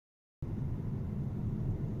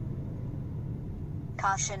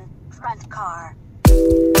Caution, front car.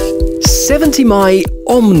 70mai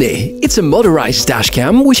Omni. It's a motorized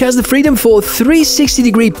dashcam which has the freedom for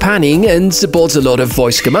 360-degree panning and supports a lot of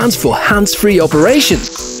voice commands for hands-free operation.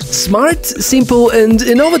 Smart, simple and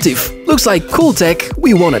innovative. Looks like cool tech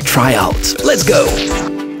we want to try out. Let's go!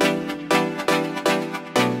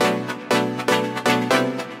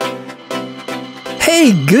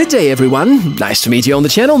 Hey, good day everyone! Nice to meet you on the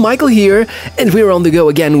channel, Michael here, and we're on the go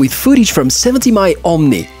again with footage from 70mai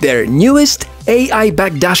Omni, their newest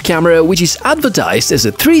AI-backed dash camera which is advertised as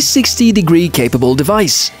a 360-degree capable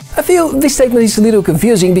device. I feel this statement is a little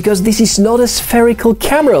confusing because this is not a spherical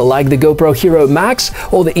camera like the GoPro Hero Max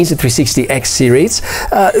or the Insta360X series.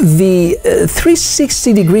 The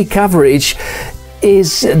 360-degree coverage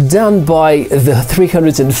is done by the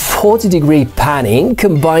 340-degree panning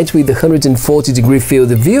combined with the 140-degree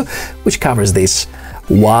field of view, which covers this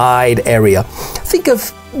wide area. Think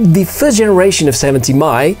of the first generation of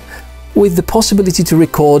 70mai with the possibility to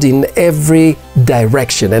record in every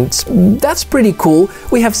direction, and that's pretty cool.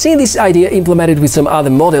 We have seen this idea implemented with some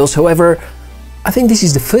other models, however, I think this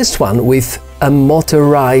is the first one with a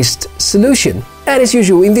motorized solution. And as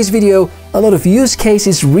usual, in this video, a lot of use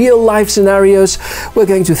cases, real-life scenarios. We're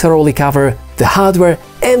going to thoroughly cover the hardware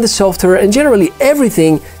and the software and generally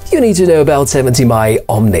everything you need to know about 70mai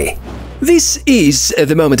Omni. This is, at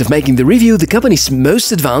the moment of making the review, the company's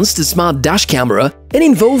most advanced smart dash camera and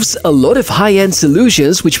involves a lot of high-end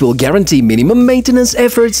solutions which will guarantee minimum maintenance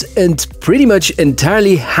efforts and pretty much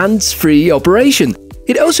entirely hands-free operation.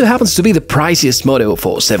 It also happens to be the priciest model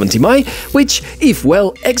for 70mai, which, if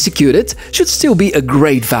well executed, should still be a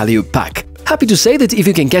great value pack. Happy to say that if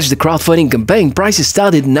you can catch the crowdfunding campaign, prices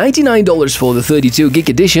start at $99 for the 32GB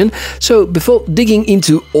edition, so before digging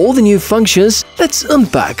into all the new functions, let's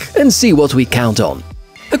unpack and see what we count on.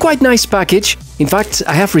 A quite nice package. In fact,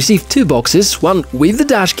 I have received two boxes, one with the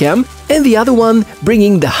dashcam and the other one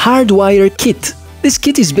bringing the hardwire kit. This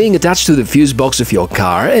kit is being attached to the fuse box of your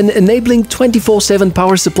car and enabling 24/7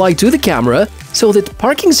 power supply to the camera so that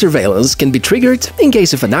parking surveillance can be triggered in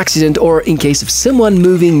case of an accident or in case of someone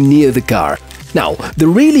moving near the car. Now, the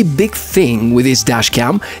really big thing with this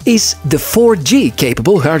dashcam is the 4G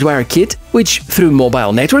capable hardwire kit, which through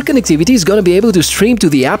mobile network connectivity is gonna be able to stream to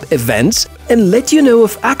the app events and let you know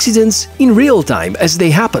of accidents in real time as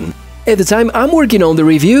they happen. At the time I'm working on the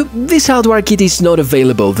review, this hardwire kit is not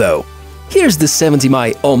available though. Here's the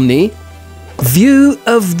 70mai Omni. View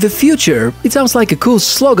of the future. It sounds like a cool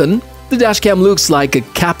slogan. The dashcam looks like a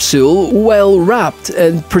capsule, well wrapped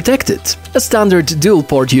and protected. A standard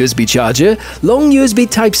dual-port USB charger, long USB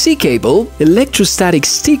Type-C cable, electrostatic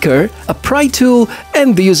sticker, a pry tool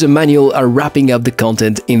and the user manual are wrapping up the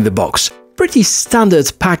content in the box. Pretty standard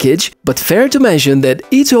package, but fair to mention that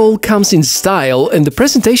it all comes in style and the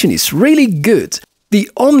presentation is really good. The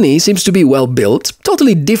Omni seems to be well built,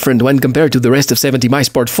 totally different when compared to the rest of 70mai's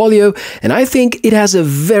portfolio, and I think it has a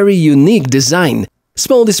very unique design.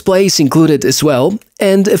 Small displays included as well,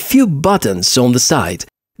 and a few buttons on the side.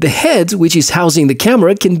 The head, which is housing the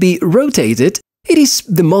camera, can be rotated. It is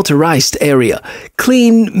the motorized area.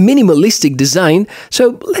 Clean, minimalistic design,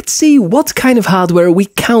 so let's see what kind of hardware we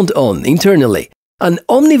count on internally. An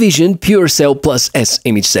OmniVision PureCell Plus S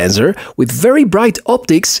image sensor with very bright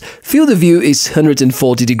optics, field of view is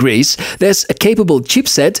 140 degrees, there's a capable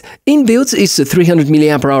chipset, inbuilt is a 300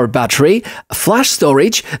 mAh battery, flash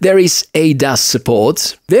storage, there is ADAS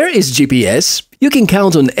support, there is GPS, you can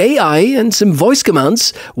count on AI and some voice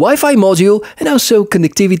commands, Wi-Fi module and also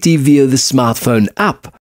connectivity via the smartphone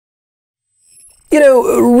app. You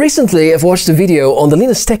know, recently I've watched a video on the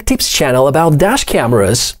Linus Tech Tips channel about dash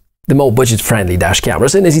cameras. The more budget-friendly dash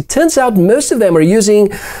cameras, and as it turns out, most of them are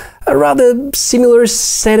using a rather similar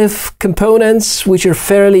set of components which are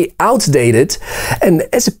fairly outdated. And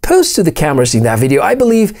as opposed to the cameras in that video, I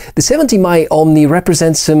believe the 70mai Omni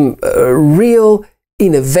represents some real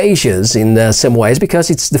innovations in some ways, because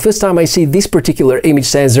it's the first time I see this particular image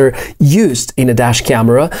sensor used in a dash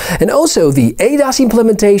camera, and also the ADAS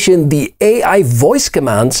implementation, the AI voice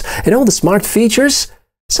commands, and all the smart features.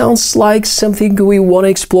 Sounds like something we want to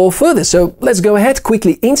explore further, so let's go ahead,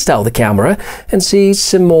 quickly install the camera and see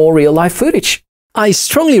some more real-life footage. I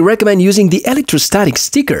strongly recommend using the electrostatic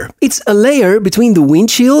sticker. It's a layer between the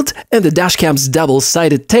windshield and the dashcam's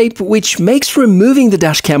double-sided tape, which makes removing the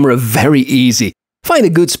dash camera very easy. Find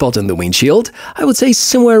a good spot on the windshield, I would say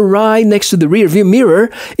somewhere right next to the rear view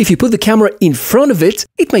mirror. If you put the camera in front of it,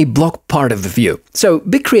 it may block part of the view. So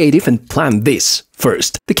be creative and plan this.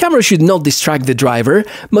 First, the camera should not distract the driver,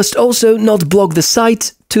 must also not block the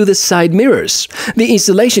sight to the side mirrors. The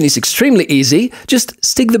installation is extremely easy, just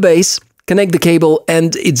stick the base, connect the cable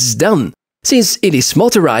and it's done. Since it is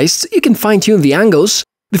motorized, you can fine-tune the angles.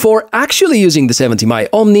 Before actually using the 70mai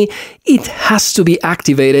Omni, it has to be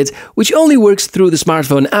activated, which only works through the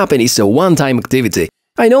smartphone app and is a one-time activity.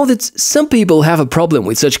 I know that some people have a problem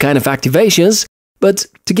with such kind of activations, but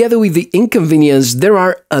together with the inconvenience, there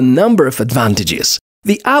are a number of advantages.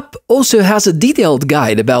 The app also has a detailed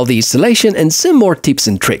guide about the installation and some more tips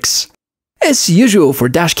and tricks. As usual for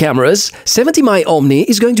dash cameras, 70mai Omni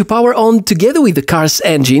is going to power on together with the car's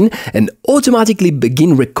engine and automatically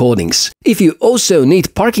begin recordings. If you also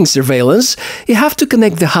need parking surveillance, you have to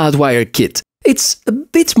connect the hardwire kit. It's a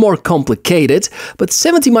bit more complicated, but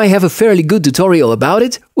 70mai have a fairly good tutorial about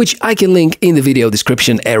it, which I can link in the video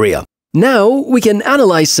description area. Now we can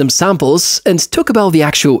analyze some samples and talk about the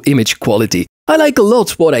actual image quality. I like a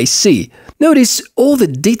lot what I see. Notice all the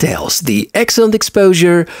details, the excellent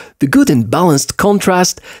exposure, the good and balanced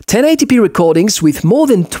contrast, 1080p recordings with more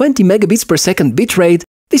than 20 megabits per second bitrate.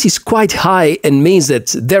 This is quite high and means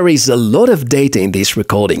that there is a lot of data in these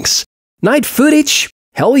recordings. Night footage?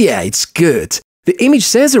 Hell yeah, it's good. The image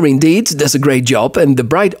sensor indeed does a great job, and the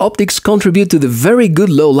bright optics contribute to the very good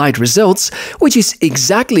low light results, which is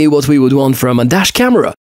exactly what we would want from a dash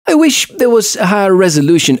camera. I wish there was a higher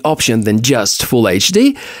resolution option than just Full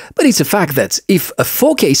HD, but it's a fact that if a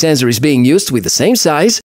 4K sensor is being used with the same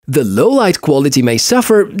size, the low light quality may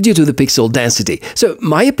suffer due to the pixel density. So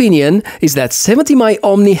my opinion is that 70mai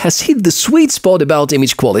Omni has hit the sweet spot about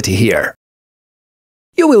image quality here.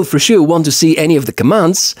 You will for sure want to see any of the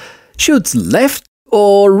commands. Shoot left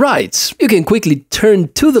or right. You can quickly turn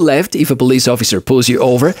to the left if a police officer pulls you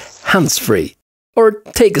over, hands-free. Or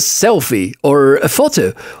take a selfie, or a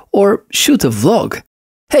photo, or shoot a vlog.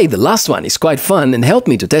 Hey, the last one is quite fun and helped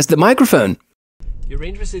me to test the microphone. You're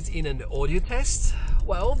interested in an audio test?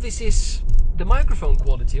 Well, this is the microphone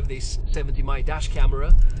quality of this 70mai dash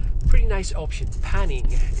camera. Pretty nice option. Panning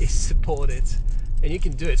is supported, and you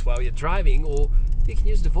can do it while you're driving, or you can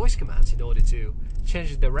use the voice commands in order to change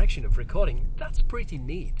the direction of recording. That's pretty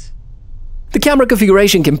neat. The camera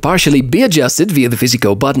configuration can partially be adjusted via the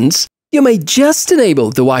physical buttons. You may just enable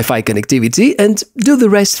the Wi-Fi connectivity and do the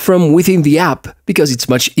rest from within the app, because it's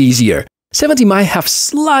much easier. 70mai have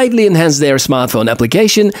slightly enhanced their smartphone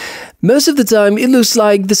application. Most of the time it looks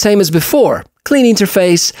like the same as before. Clean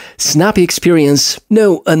interface, snappy experience,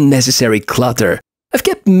 no unnecessary clutter. I've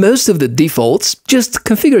kept most of the defaults, just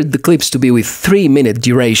configured the clips to be with 3-minute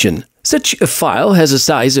duration. Such a file has a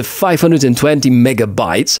size of 520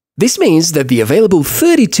 megabytes. This means that the available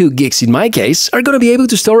 32 gigs in my case are going to be able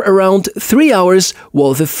to store around 3 hours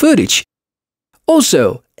worth of footage.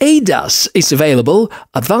 Also, ADAS is available,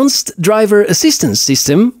 Advanced Driver Assistance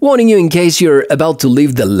System, warning you in case you're about to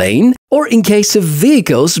leave the lane or in case of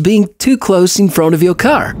vehicles being too close in front of your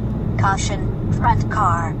car. Caution, front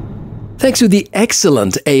car. Thanks to the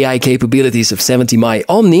excellent AI capabilities of 70mai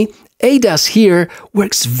Omni, ADAS here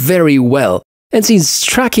works very well. And since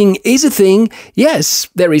tracking is a thing, yes,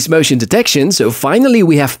 there is motion detection, so finally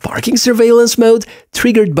we have parking surveillance mode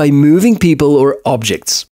triggered by moving people or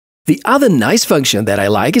objects. The other nice function that I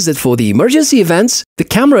like is that for the emergency events, the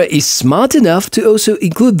camera is smart enough to also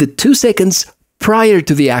include the 2 seconds prior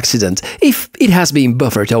to the accident, if it has been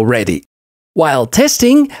buffered already. While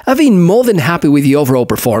testing, I've been more than happy with the overall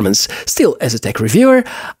performance. Still, as a tech reviewer,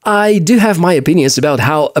 I do have my opinions about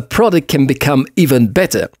how a product can become even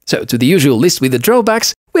better. So, to the usual list with the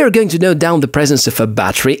drawbacks, we are going to note down the presence of a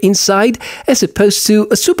battery inside, as opposed to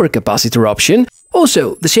a supercapacitor option.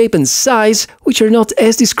 Also, the shape and size, which are not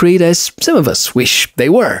as discreet as some of us wish they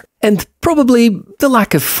were. And probably the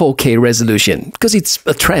lack of 4K resolution, because it's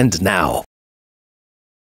a trend now.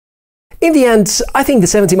 In the end, I think the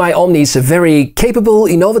 70mai Omni is a very capable,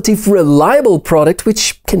 innovative, reliable product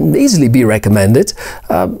which can easily be recommended.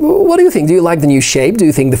 What do you think? Do you like the new shape? Do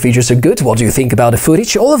you think the features are good? What do you think about the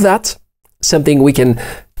footage? All of that, something we can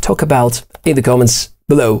talk about in the comments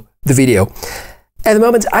below the video. At the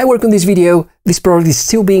moment I work on this video, this product is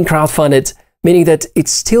still being crowdfunded, meaning that it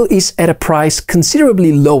still is at a price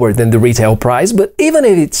considerably lower than the retail price, but even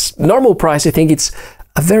at its normal price, I think it's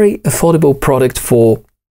a very affordable product for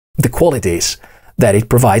the qualities that it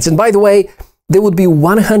provides. And by the way, there would be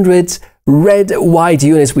 100 red white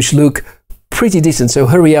units which look pretty decent, so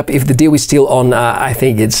hurry up if the deal is still on. I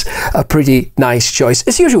think it's a pretty nice choice.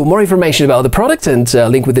 As usual, more information about the product and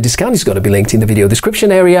link with the discount is going to be linked in the video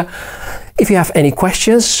description area. If you have any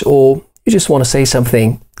questions or you just want to say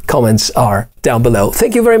something, comments are down below.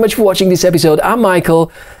 Thank you very much for watching this episode. I'm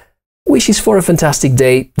Michael. Wishes for a fantastic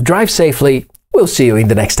day. Drive safely. We'll see you in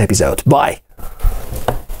the next episode. Bye.